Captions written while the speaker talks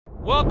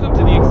Welcome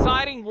to the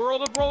exciting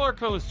world of roller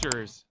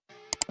coasters.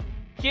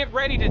 Get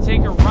ready to take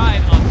a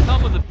ride on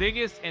some of the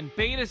biggest and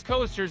baddest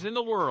coasters in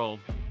the world.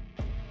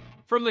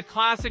 From the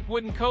classic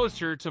wooden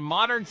coaster to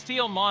modern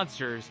steel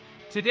monsters,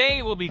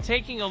 today we'll be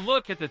taking a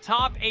look at the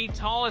top 8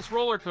 tallest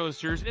roller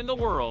coasters in the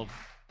world.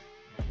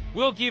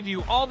 We'll give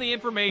you all the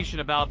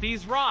information about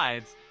these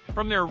rides,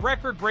 from their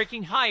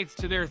record-breaking heights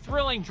to their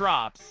thrilling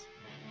drops.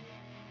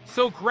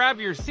 So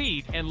grab your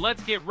seat and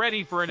let's get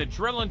ready for an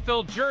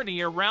adrenaline-filled journey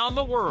around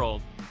the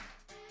world.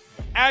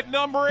 At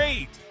number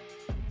 8,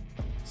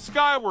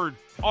 Skyward,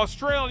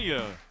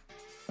 Australia.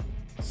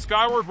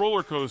 Skyward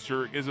Roller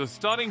Coaster is a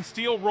stunning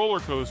steel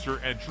roller coaster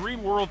at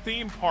Dreamworld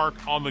theme park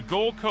on the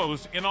Gold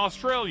Coast in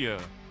Australia.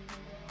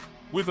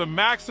 With a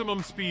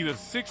maximum speed of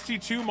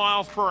 62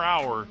 miles per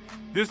hour,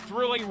 this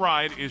thrilling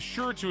ride is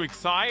sure to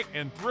excite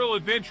and thrill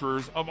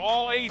adventurers of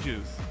all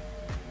ages.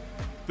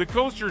 The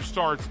coaster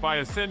starts by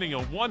ascending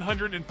a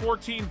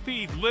 114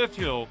 feet lift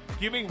hill,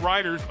 giving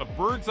riders a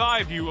bird's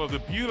eye view of the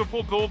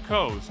beautiful Gold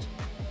Coast.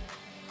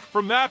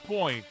 From that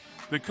point,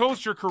 the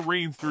coaster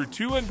careens through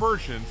 2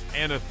 inversions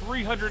and a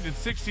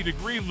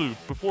 360-degree loop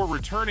before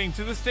returning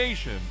to the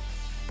station.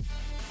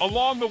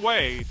 Along the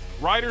way,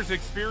 riders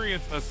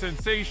experience a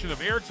sensation of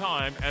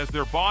airtime as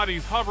their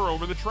bodies hover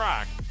over the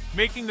track,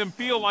 making them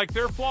feel like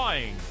they're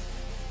flying.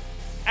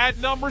 At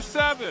number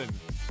 7,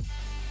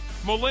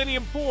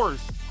 Millennium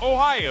Force,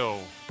 Ohio.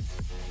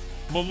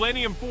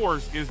 Millennium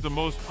Force is the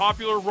most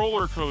popular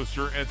roller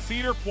coaster at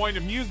Cedar Point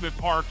Amusement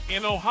Park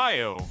in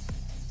Ohio.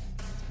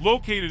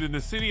 Located in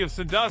the city of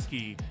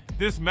Sandusky,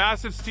 this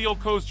massive steel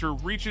coaster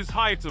reaches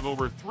heights of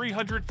over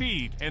 300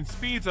 feet and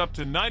speeds up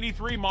to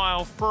 93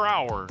 miles per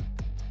hour.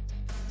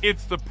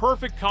 It's the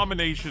perfect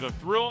combination of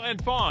thrill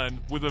and fun,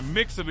 with a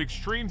mix of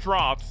extreme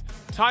drops,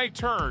 tight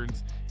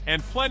turns,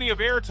 and plenty of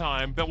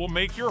airtime that will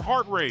make your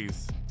heart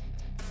race.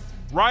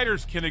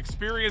 Riders can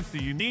experience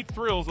the unique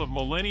thrills of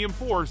Millennium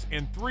Force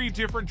in 3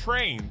 different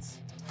trains.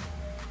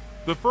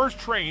 The first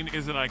train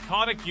is an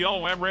iconic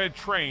yellow and red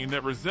train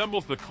that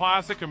resembles the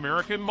classic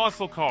American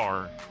muscle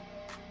car.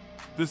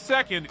 The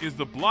second is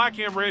the black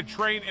and red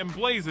train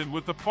emblazoned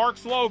with the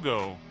park's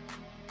logo.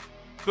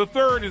 The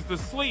third is the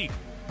sleek,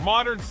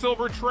 modern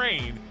silver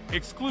train,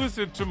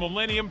 exclusive to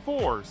Millennium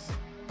Force.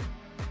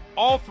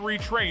 All 3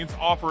 trains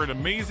offer an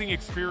amazing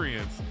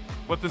experience,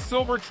 but the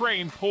silver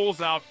train pulls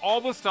out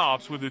all the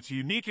stops with its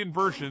unique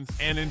inversions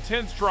and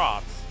intense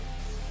drops.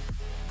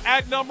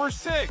 At number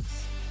 6,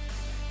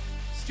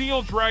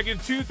 Steel Dragon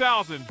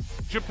 2000,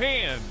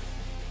 Japan.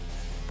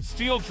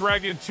 Steel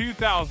Dragon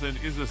 2000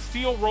 is a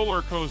steel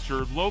roller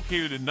coaster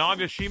located in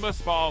Nagashima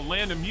Spa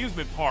Land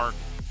Amusement Park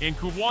in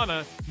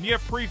Kuwana, Mie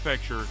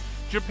Prefecture,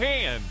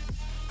 Japan.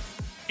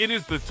 It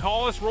is the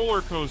tallest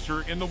roller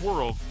coaster in the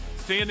world,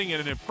 standing at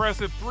an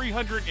impressive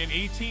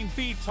 318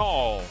 feet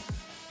tall.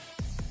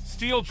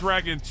 Steel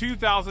Dragon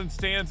 2000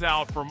 stands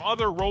out from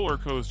other roller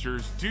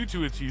coasters due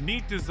to its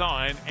unique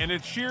design and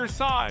its sheer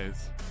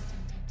size.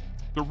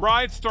 The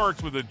ride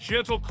starts with a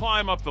gentle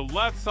climb up the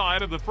left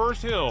side of the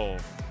first hill.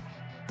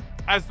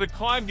 As the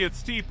climb gets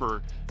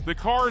steeper, the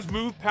cars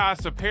move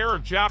past a pair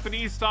of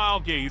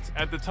Japanese-style gates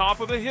at the top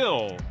of the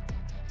hill.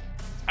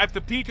 At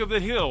the peak of the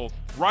hill,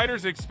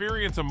 riders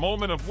experience a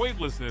moment of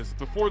weightlessness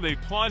before they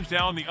plunge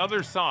down the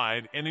other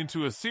side and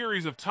into a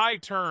series of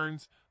tight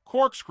turns,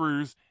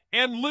 corkscrews,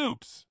 and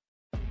loops.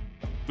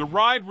 The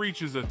ride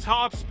reaches a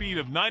top speed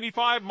of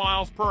 95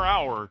 miles per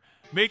hour,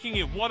 making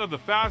it one of the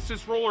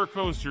fastest roller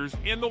coasters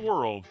in the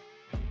world.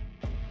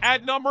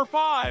 At number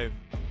 5,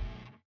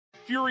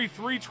 Fury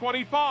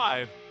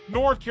 325,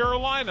 North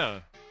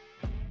Carolina.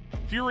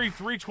 Fury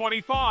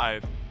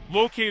 325,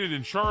 located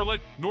in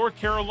Charlotte, North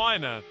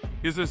Carolina,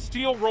 is a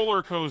steel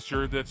roller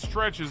coaster that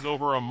stretches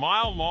over a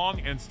mile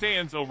long and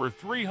stands over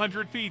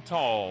 300 feet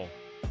tall.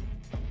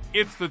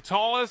 It's the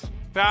tallest,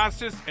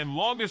 fastest, and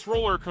longest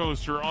roller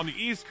coaster on the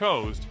East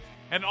Coast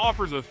and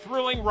offers a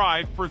thrilling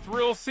ride for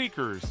thrill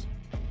seekers.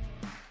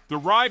 The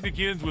ride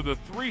begins with a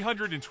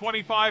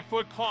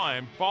 325-foot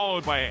climb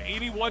followed by an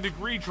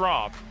 81-degree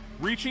drop,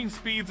 reaching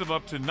speeds of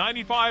up to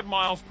 95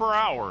 miles per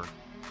hour.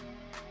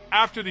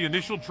 After the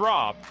initial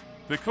drop,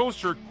 the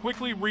coaster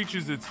quickly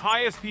reaches its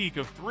highest peak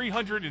of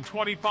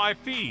 325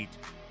 feet,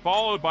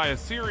 followed by a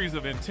series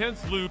of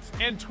intense loops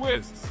and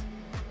twists.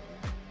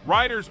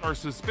 Riders are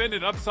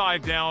suspended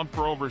upside down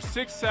for over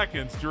 6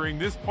 seconds during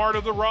this part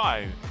of the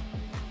ride.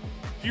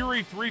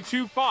 Fury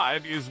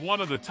 325 is one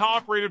of the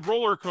top-rated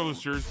roller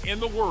coasters in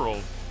the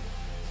world.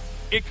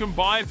 It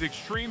combines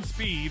extreme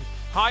speed,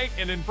 height,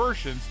 and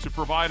inversions to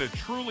provide a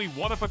truly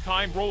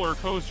one-of-a-kind roller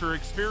coaster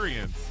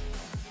experience.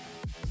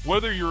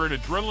 Whether you're an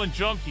adrenaline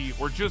junkie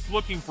or just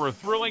looking for a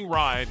thrilling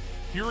ride,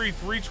 Fury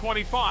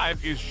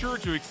 325 is sure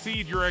to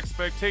exceed your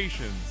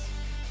expectations.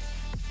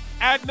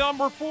 At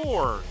number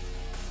 4,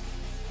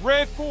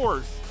 Red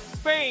Force,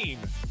 Spain.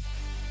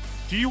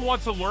 Do you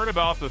want to learn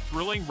about the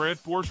thrilling Red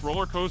Force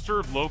roller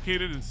coaster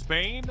located in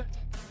Spain?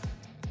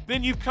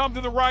 Then you've come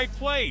to the right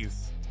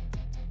place.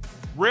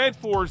 Red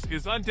Force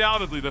is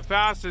undoubtedly the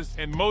fastest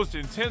and most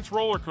intense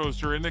roller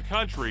coaster in the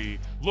country,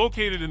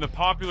 located in the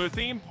popular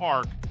theme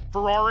park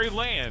Ferrari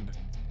Land.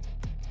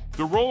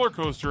 The roller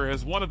coaster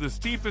has one of the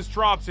steepest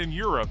drops in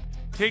Europe,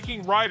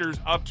 taking riders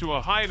up to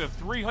a height of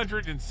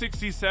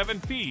 367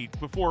 feet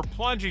before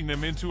plunging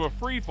them into a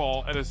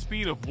freefall at a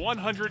speed of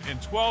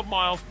 112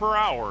 miles per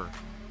hour.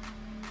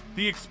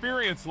 The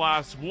experience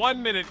lasts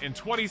 1 minute and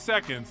 20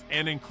 seconds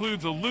and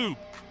includes a loop,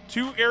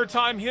 2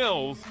 airtime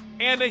hills,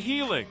 and a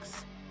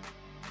helix.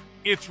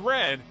 Its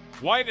red,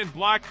 white, and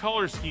black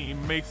color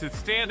scheme makes it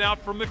stand out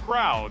from the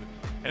crowd,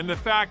 and the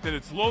fact that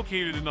it's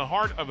located in the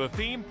heart of a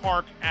theme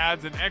park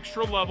adds an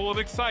extra level of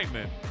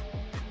excitement.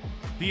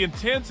 The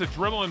intense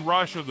adrenaline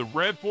rush of the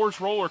Red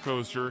Force roller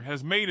coaster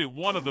has made it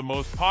one of the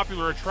most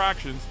popular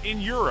attractions in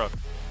Europe.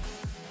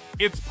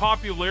 Its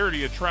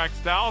popularity attracts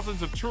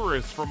thousands of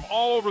tourists from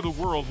all over the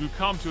world who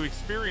come to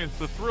experience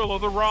the thrill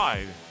of the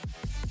ride.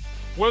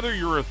 Whether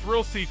you're a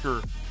thrill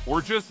seeker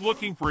or just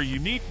looking for a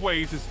unique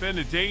way to spend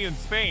a day in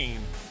Spain,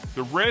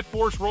 the Red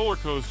Force roller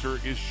coaster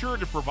is sure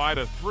to provide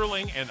a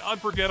thrilling and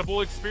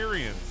unforgettable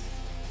experience.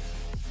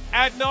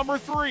 At number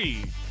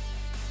 3,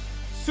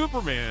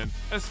 Superman: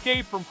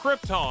 Escape from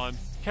Krypton,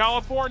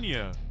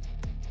 California.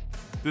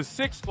 The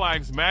Six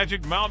Flags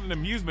Magic Mountain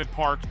Amusement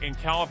Park in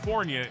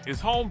California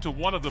is home to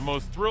one of the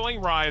most thrilling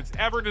rides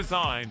ever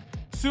designed,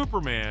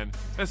 Superman: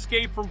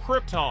 Escape from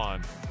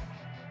Krypton.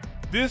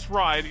 This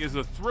ride is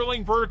a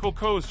thrilling vertical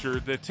coaster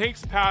that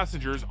takes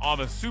passengers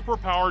on a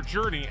superpowered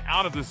journey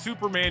out of the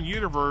Superman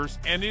universe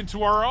and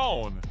into our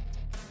own.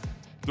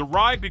 The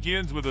ride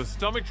begins with a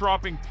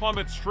stomach-dropping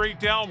plummet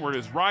straight downward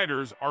as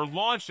riders are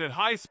launched at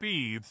high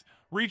speeds,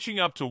 reaching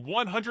up to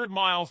 100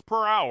 miles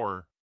per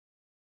hour.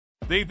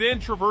 They then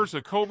traverse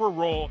a cobra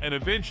roll and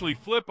eventually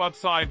flip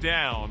upside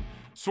down,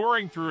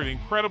 soaring through an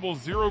incredible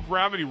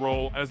zero-gravity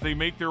roll as they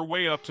make their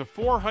way up to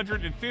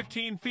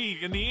 415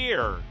 feet in the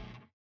air.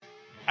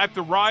 At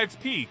the ride's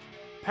peak,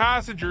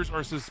 passengers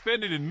are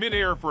suspended in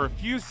midair for a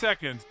few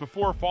seconds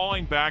before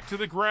falling back to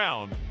the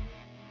ground.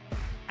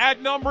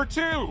 At number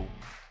 2,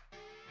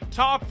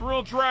 Top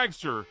Thrill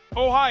Dragster,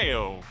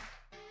 Ohio.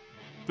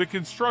 The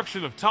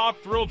construction of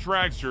Top Thrill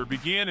Dragster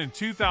began in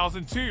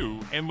 2002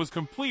 and was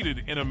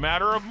completed in a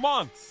matter of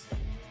months.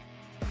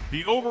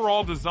 The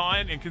overall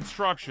design and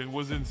construction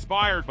was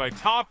inspired by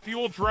Top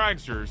Fuel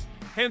dragsters,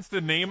 hence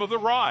the name of the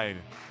ride.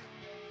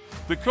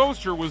 The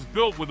coaster was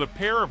built with a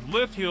pair of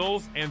lift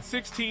hills and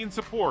 16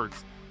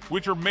 supports,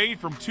 which are made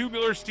from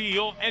tubular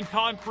steel and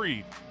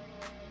concrete.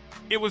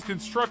 It was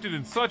constructed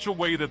in such a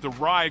way that the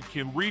ride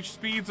can reach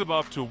speeds of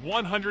up to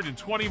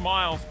 120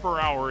 miles per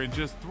hour in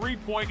just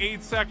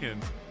 3.8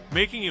 seconds,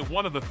 making it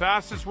one of the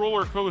fastest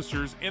roller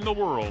coasters in the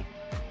world.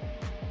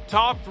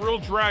 Top Thrill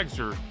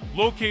Dragster,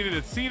 located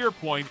at Cedar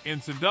Point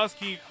in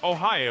Sandusky,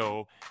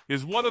 Ohio,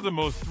 is one of the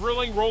most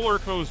thrilling roller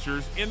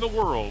coasters in the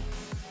world.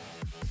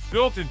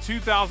 Built in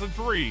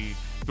 2003,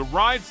 the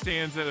ride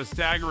stands at a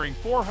staggering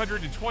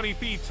 420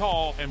 feet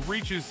tall and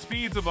reaches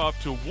speeds of up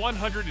to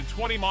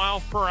 120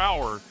 miles per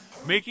hour,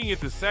 making it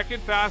the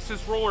second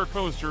fastest roller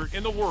coaster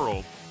in the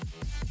world.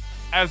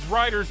 As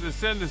riders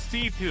ascend the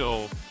steep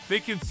hill, they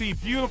can see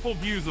beautiful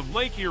views of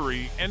Lake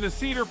Erie and the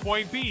Cedar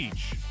Point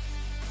Beach.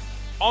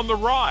 On the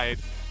ride,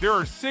 there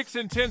are 6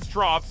 intense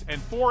drops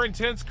and 4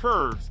 intense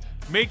curves,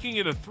 making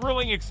it a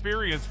thrilling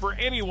experience for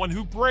anyone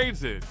who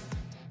braves it.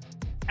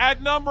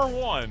 At number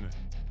 1,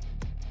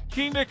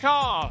 Kingda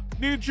Ka,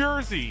 New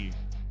Jersey.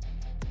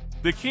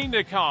 The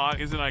Kingda Ka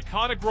is an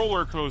iconic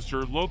roller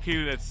coaster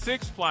located at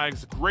Six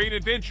Flags Great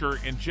Adventure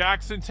in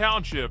Jackson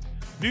Township,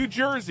 New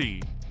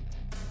Jersey.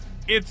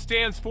 It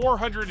stands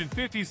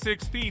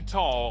 456 feet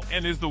tall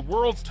and is the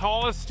world's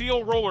tallest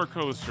steel roller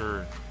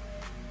coaster.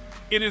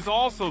 It is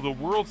also the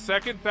world's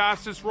second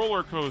fastest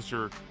roller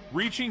coaster,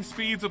 reaching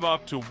speeds of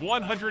up to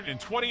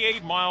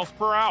 128 miles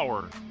per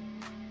hour.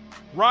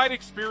 Ride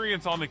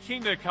experience on the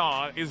Kingda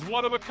Ka is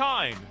one of a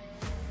kind.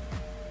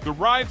 The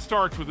ride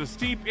starts with a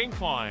steep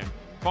incline,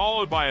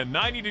 followed by a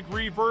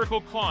 90-degree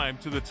vertical climb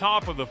to the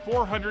top of the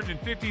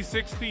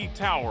 456 feet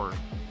tower.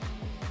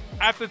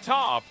 At the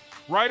top,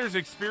 riders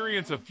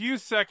experience a few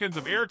seconds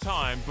of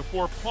airtime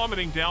before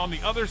plummeting down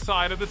the other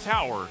side of the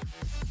tower.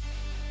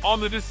 On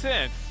the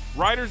descent,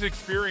 riders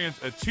experience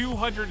a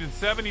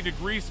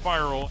 270-degree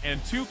spiral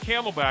and 2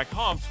 camelback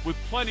humps with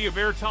plenty of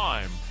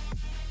airtime.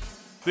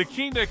 The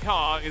Kingda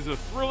Ka is a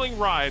thrilling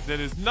ride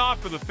that is not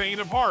for the faint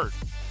of heart.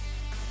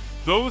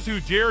 Those who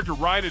dare to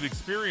ride it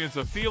experience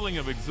a feeling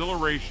of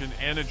exhilaration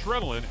and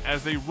adrenaline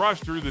as they rush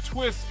through the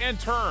twists and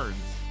turns.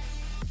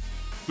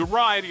 The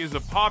ride is a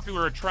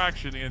popular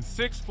attraction in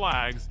Six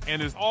Flags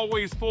and is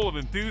always full of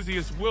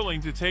enthusiasts willing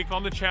to take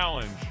on the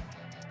challenge.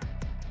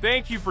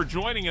 Thank you for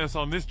joining us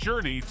on this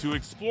journey to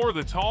explore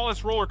the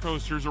tallest roller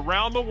coasters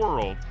around the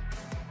world.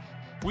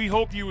 We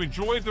hope you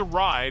enjoyed the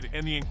ride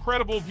and the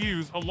incredible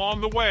views along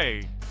the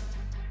way.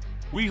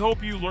 We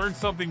hope you learned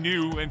something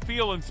new and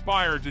feel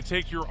inspired to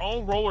take your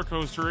own roller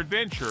coaster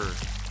adventure.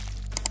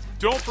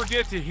 Don't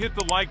forget to hit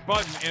the like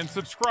button and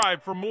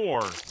subscribe for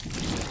more.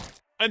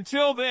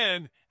 Until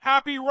then,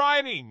 happy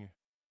riding!